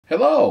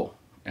Hello,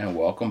 and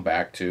welcome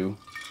back to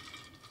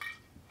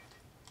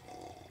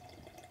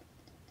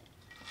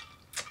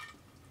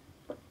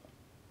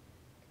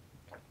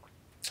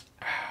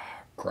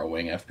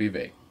Growing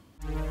FPV.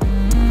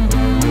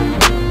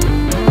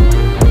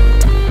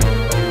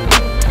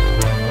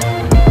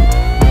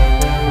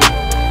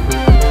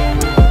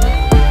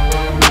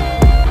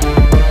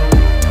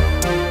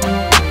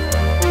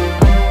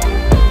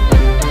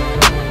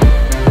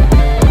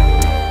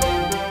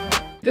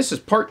 This is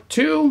part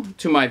 2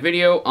 to my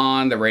video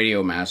on the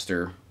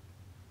Radiomaster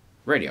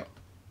radio.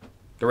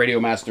 The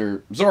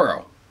Radiomaster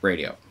Zorro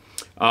radio.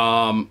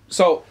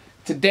 So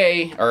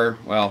today, or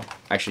well,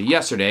 actually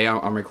yesterday,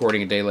 I'm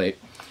recording a day late,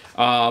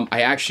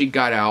 I actually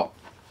got out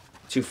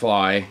to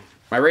fly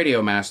my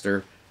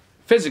Radiomaster,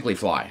 physically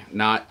fly,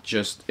 not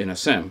just in a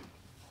sim.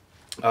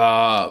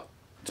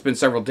 It's been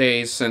several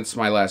days since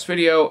my last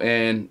video,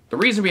 and the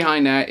reason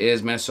behind that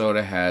is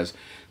Minnesota has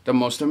the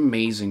most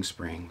amazing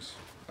springs.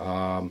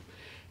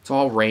 It's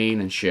all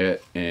rain and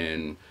shit,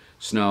 and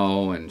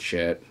snow and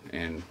shit,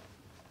 and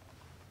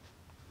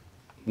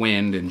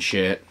wind and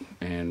shit,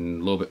 and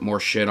a little bit more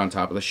shit on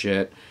top of the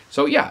shit.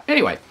 So yeah,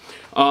 anyway,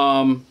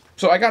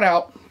 so I got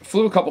out,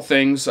 flew a couple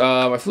things.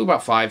 I flew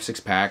about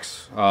 5-6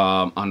 packs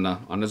on the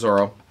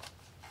Zorro,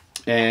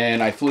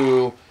 and I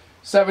flew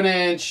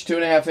 7-inch,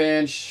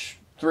 2.5-inch,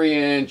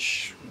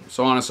 3-inch,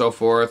 so on and so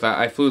forth.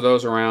 I flew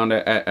those around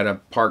at a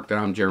park that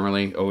I'm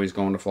generally always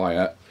going to fly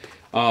at.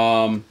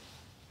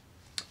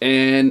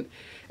 And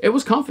it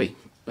was comfy.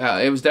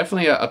 It was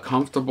definitely a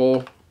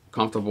comfortable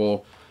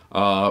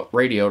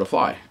radio to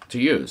fly,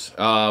 to use.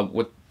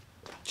 With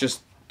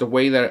just the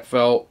way that it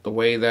felt, the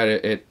way that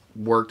it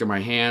worked in my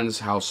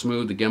hands, how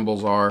smooth the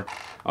gimbals are.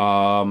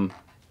 I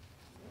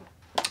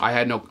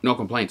had no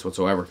complaints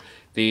whatsoever.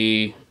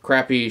 The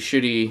crappy,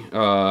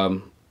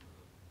 shitty,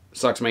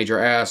 sucks major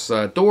ass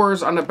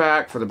doors on the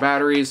back for the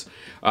batteries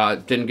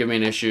didn't give me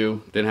an issue.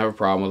 Didn't have a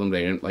problem with them.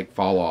 They didn't like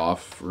fall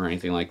off or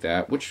anything like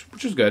that, which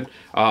is good.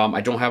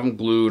 I don't have them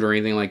glued or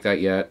anything like that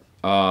yet.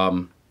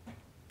 And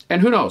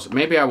who knows?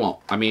 Maybe I won't.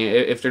 I mean,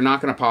 if they're not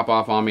going to pop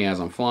off on me as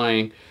I'm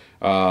flying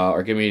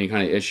or give me any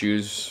kind of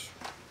issues,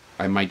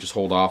 I might just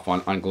hold off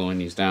on gluing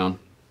these down.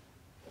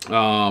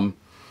 So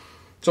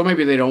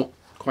maybe they don't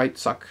quite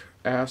suck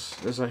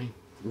ass as I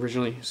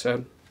originally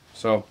said.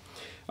 So,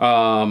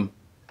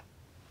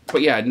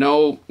 but yeah,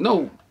 no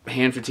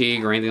hand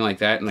fatigue or anything like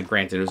that. And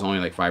granted, it was only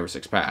like 5 or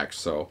 6 packs.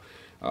 So,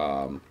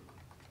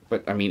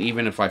 but I mean,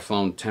 even if I've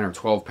flown 10 or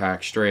 12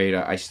 packs straight,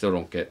 I still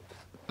don't get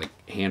like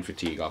hand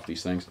fatigue off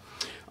these things.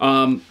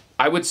 I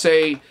would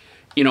say,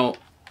 you know,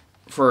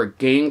 for a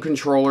game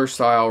controller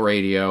style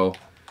radio,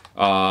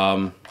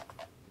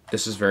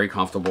 this is very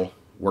comfortable.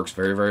 Works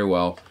very, very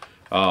well.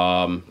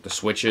 The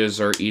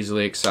switches are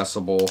easily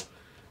accessible.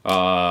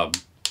 They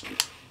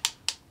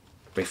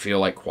feel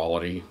like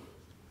quality.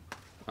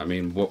 I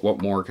mean,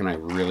 what more can I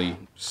really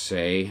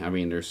say? I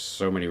mean, there's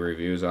so many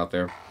reviews out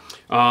there.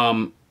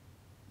 But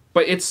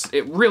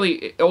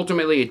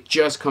ultimately, it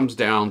just comes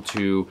down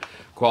to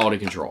quality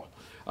control.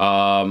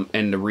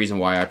 And the reason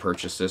why I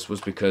purchased this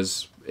was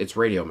because it's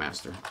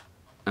Radiomaster.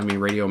 I mean,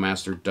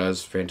 Radiomaster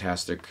does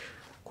fantastic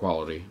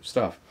quality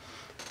stuff.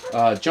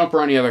 Jumper,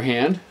 on the other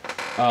hand,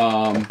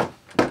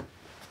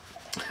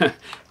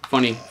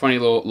 funny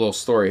little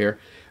story here.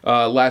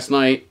 Last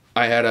night,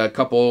 I had a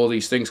couple of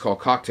these things called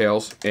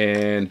cocktails,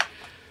 and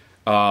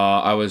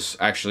I was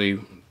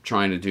actually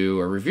trying to do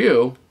a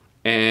review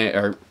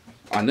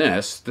on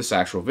this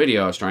actual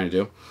video I was trying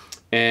to do,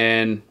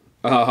 and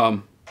I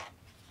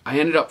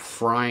ended up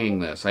frying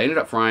this. I ended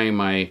up frying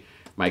my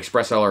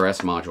Express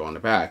LRS module on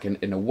the back, and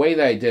the way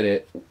that I did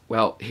it,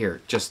 well,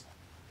 here, just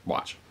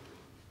watch.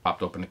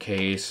 Popped open the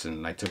case,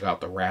 and I took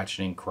out the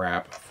ratcheting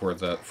crap for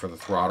the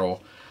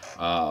throttle.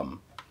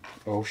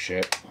 Oh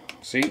shit!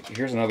 See,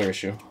 here's another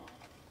issue.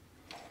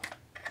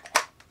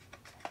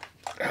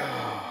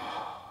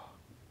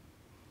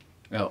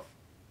 Well,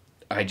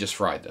 I just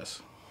fried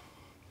this.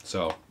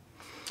 So,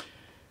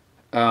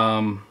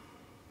 yeah,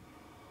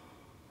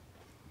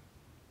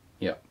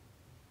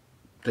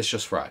 this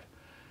just fried.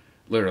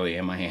 Literally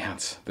in my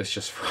hands. This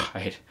just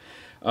fried.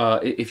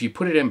 If you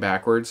put it in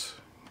backwards,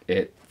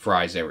 it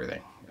fries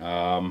everything.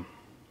 Wow.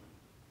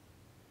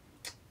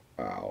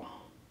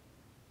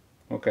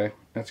 Okay,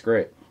 that's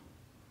great.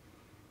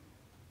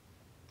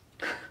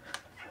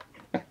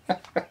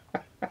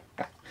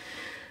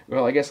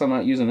 Well, I guess I'm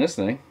not using this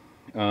thing.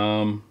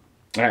 I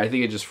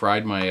think it just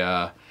fried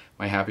my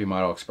my Happy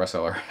Model Express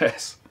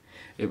LRS.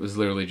 It was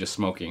literally just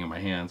smoking in my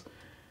hands.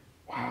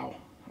 Wow.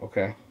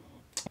 Okay.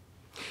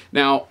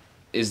 Now,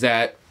 is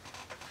that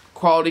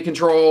quality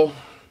control?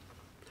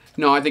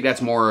 No, I think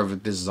that's more of a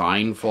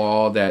design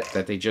flaw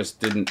that they just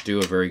didn't do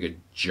a very good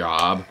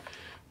job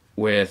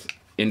with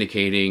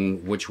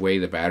indicating which way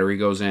the battery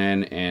goes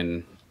in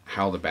and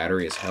how the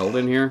battery is held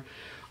in here.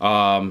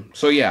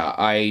 So yeah,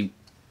 I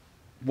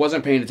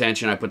wasn't paying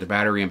attention. I put the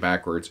battery in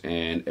backwards,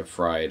 and it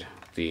fried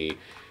the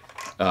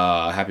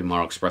Happy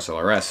Model Express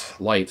LRS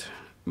Lite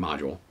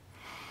module.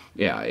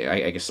 Yeah,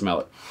 I can smell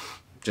it.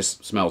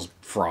 Just smells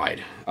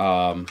fried.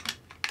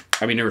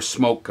 I mean, there was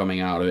smoke coming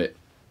out of it.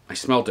 I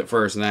smelt it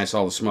first, and then I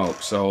saw the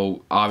smoke.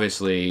 So,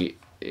 obviously,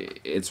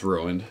 it's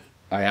ruined.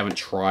 I haven't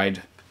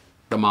tried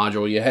the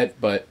module yet,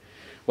 but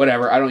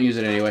whatever. I don't use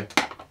it anyway.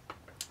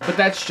 But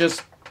that's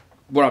just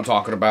what I'm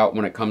talking about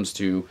when it comes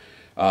to,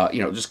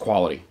 you know, just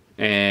quality.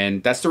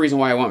 And that's the reason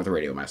why I went with the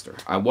Radiomaster.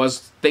 I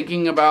was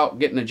thinking about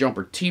getting a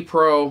Jumper T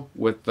Pro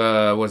with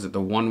the, was it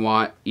the 1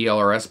 watt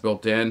ELRS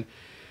built in?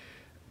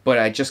 But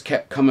I just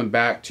kept coming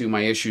back to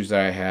my issues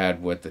that I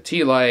had with the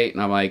T-Lite,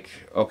 and I'm like,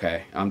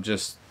 okay, I'm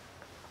just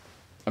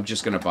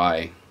gonna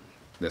buy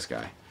this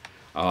guy.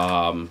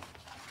 I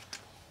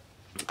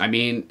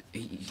mean,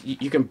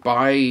 you can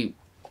buy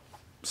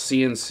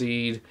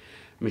CNC'd,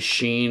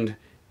 machined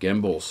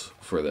gimbals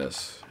for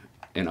this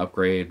and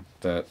upgrade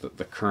the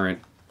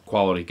current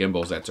quality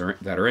gimbals that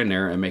are in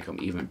there and make them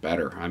even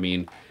better. I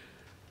mean,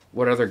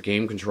 what other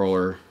game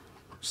controller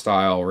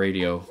style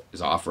radio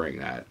is offering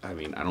that? I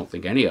mean, I don't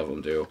think any of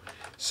them do.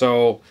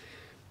 So,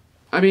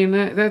 I mean,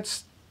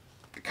 that's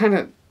kind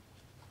of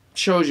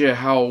shows you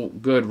how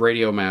good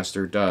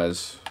Radiomaster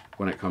does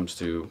when it comes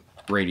to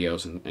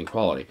radios and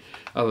quality,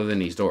 other than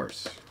these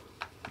doors.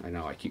 I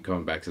know I keep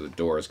coming back to the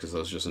doors because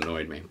those just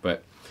annoyed me.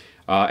 But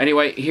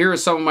anyway, here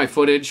is some of my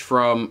footage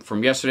from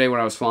yesterday when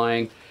I was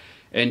flying.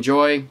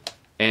 Enjoy,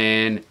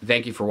 and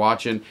thank you for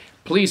watching.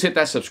 Please hit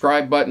that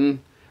subscribe button,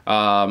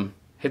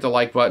 hit the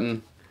like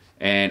button,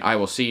 and I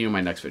will see you in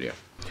my next video.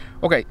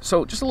 Okay,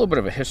 so just a little bit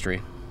of a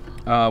history.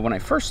 When I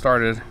first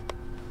started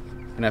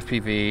in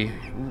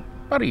FPV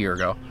about a year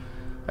ago,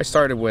 I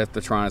started with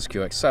the Tronix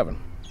QX7.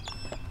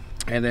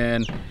 And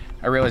then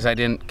I realized I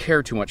didn't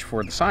care too much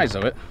for the size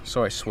of it,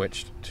 so I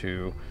switched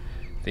to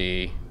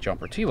the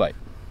Jumper T-Lite.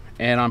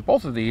 And on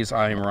both of these,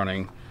 I am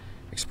running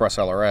Express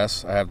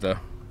LRS. I have the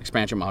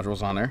expansion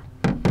modules on there.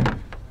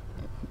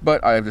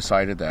 But I have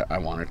decided that I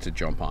wanted to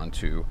jump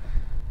onto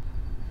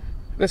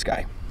this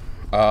guy.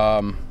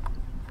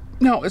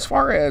 Now, as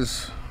far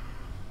as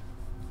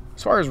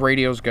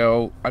radios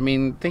go, I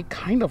mean, they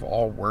kind of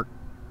all work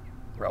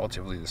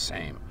relatively the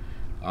same.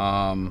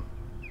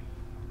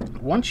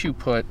 Once you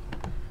put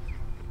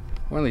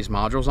one of these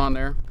modules on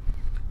there,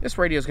 this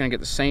radio is going to get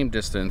the same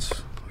distance,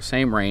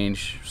 same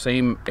range,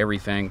 same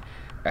everything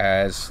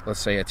as, let's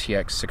say, a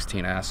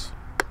TX16S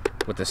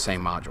with the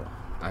same module.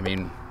 I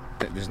mean,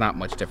 there's not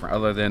much different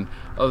other than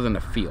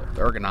the feel,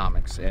 the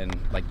ergonomics, and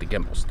like the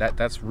gimbals.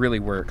 That's really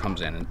where it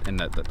comes in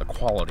the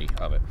quality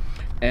of it.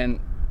 And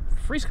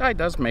FrSky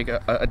does make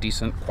a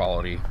decent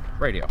quality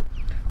radio.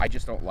 I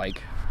just don't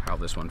like how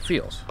this one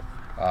feels.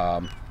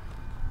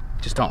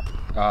 Just don't.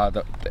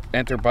 The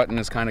enter button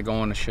is kind of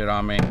going to shit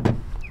on me,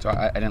 so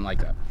I didn't like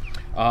that.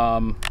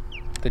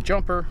 The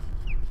Jumper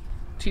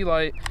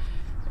T-Lite,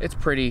 it's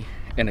pretty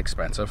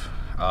inexpensive.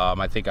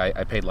 I think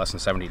I paid less than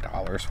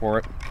 $70 for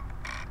it.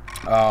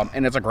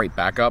 And it's a great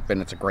backup,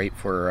 and it's a great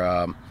for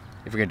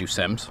if you're gonna do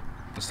sims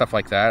and stuff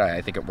like that.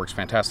 I think it works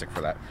fantastic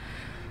for that.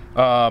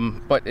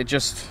 But it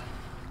just,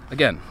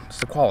 again, it's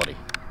the quality.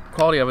 The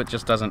quality of it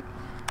just doesn't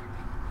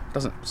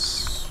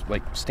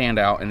like stand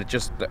out, and it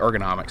just, the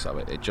ergonomics of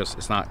it,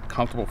 it's not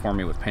comfortable for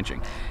me with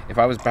pinching. If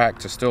I was back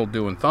to still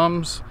doing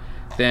thumbs,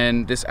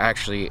 then this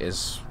actually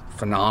is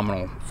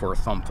phenomenal for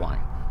thumb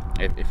flying.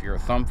 If you're a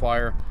thumb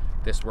flyer,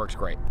 this works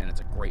great, and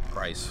it's a great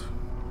price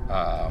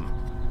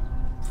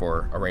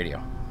for a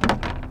radio.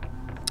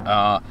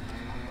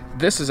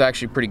 This is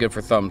actually pretty good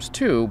for thumbs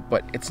too,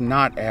 but it's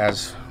not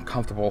as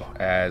comfortable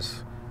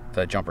as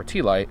the Jumper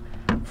T-Lite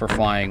for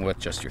flying with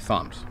just your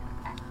thumbs.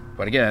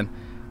 But again,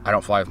 I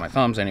don't fly with my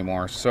thumbs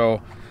anymore,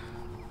 so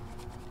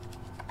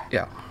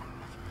yeah.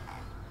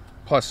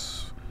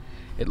 Plus,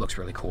 it looks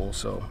really cool,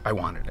 so I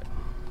wanted it.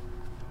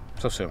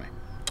 So sue me.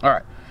 All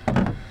right.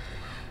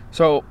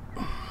 So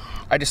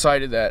I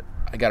decided that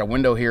I got a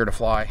window here to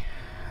fly.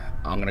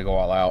 I'm gonna go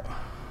all out.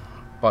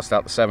 Bust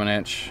out the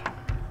 7-inch.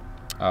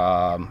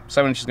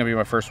 7-inch is gonna be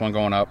my first one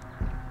going up.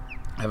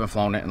 I haven't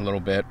flown it in a little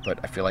bit, but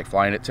I feel like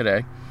flying it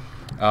today.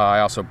 I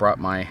also brought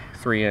my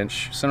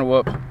 3-inch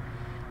Cinewhoop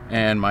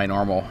and my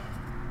normal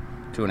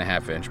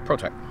 2.5-inch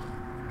ProTech.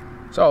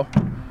 So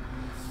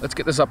let's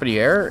get this up in the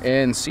air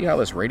and see how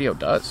this radio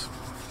does.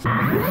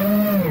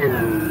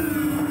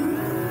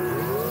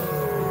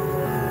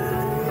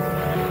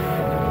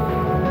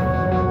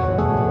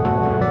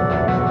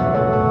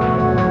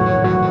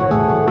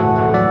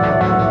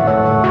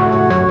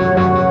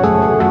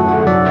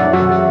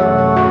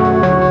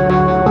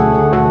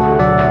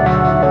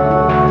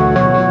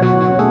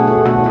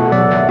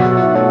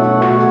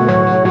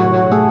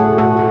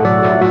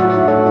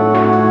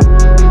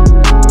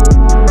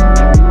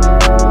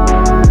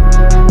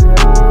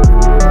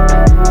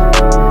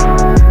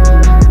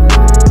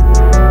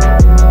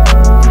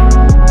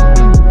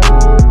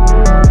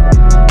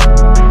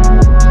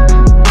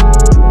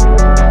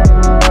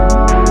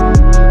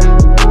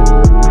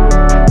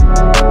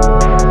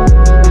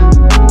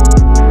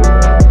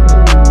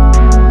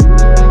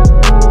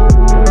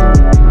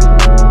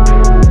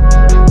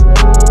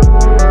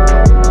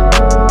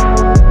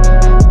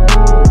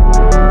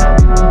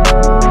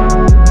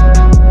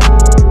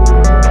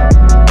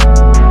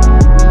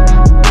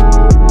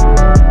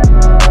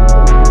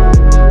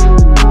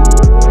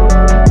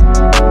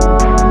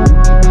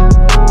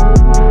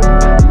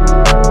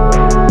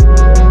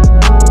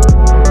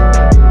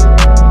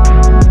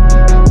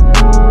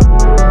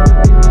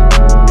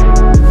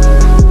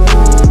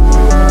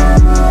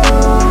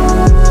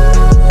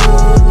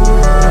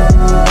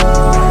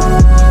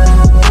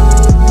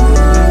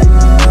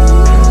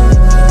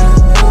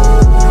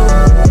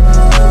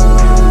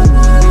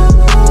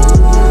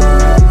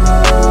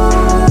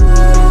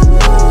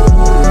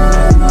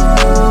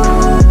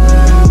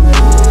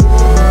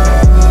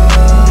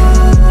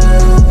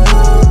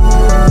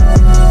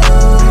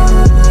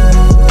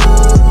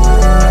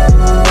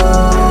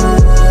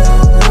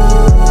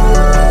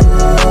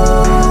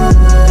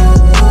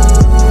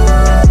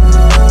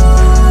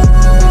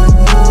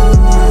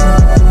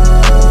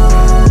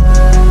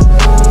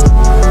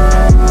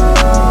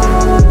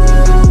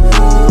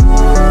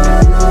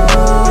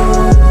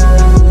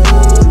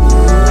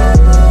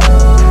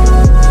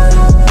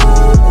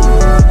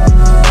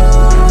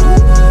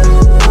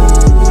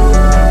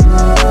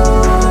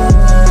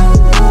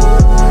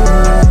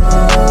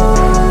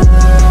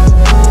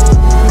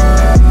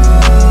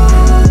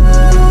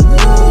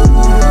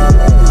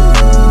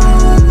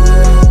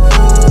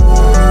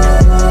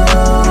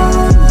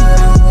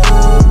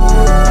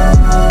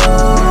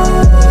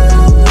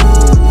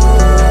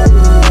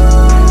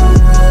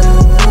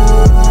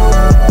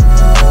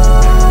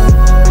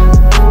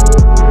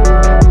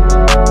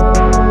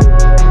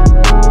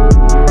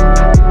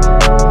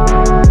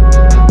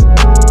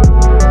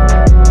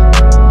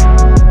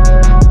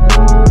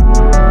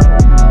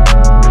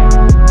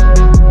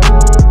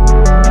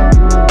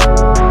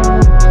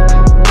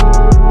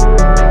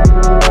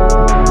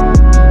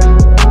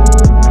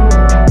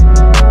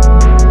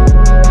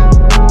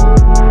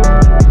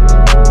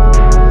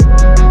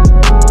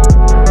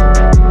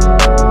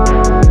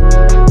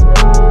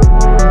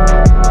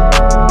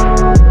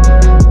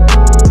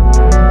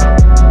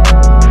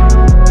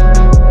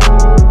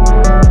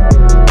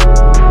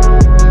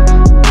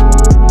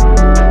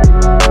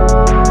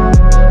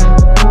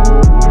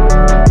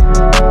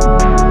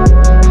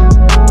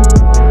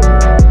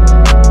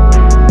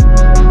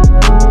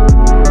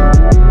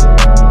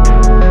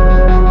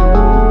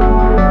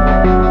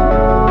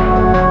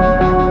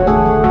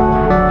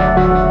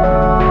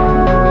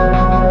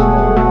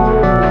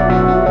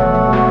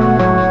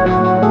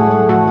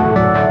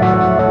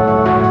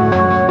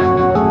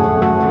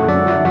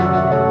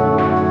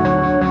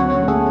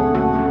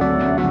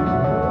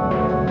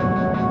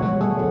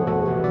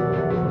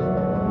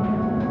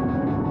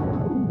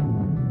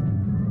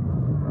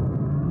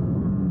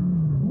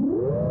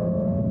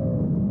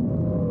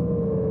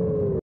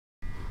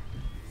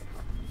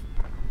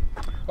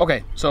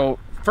 Okay, so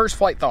first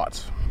flight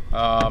thoughts.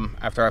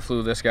 After I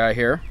flew this guy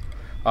here,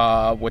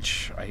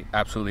 which I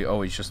absolutely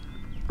always just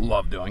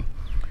love doing.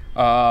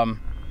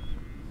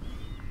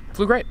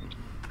 Flew great.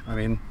 I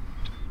mean,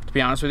 to be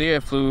honest with you,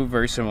 it flew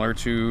very similar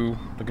to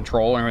the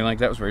control and everything like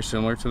that. It was very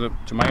similar to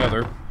my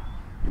other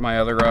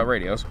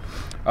radios.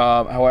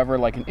 However,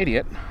 like an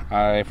idiot,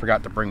 I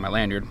forgot to bring my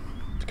lanyard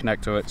to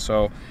connect to it,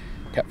 so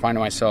kept finding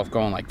myself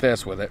going like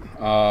this with it,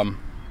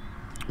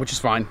 which is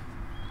fine.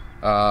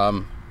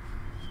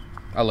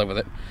 I live with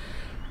it.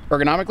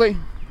 Ergonomically,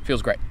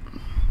 feels great.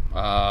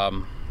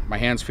 My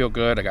hands feel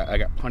good. I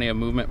got plenty of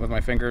movement with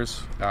my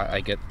fingers.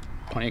 I get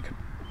plenty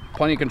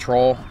of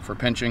control for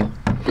pinching.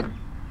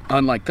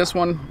 Unlike this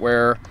one,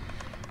 where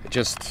it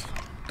just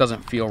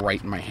doesn't feel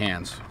right in my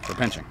hands for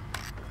pinching.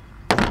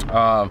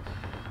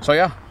 So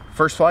yeah,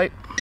 first flight,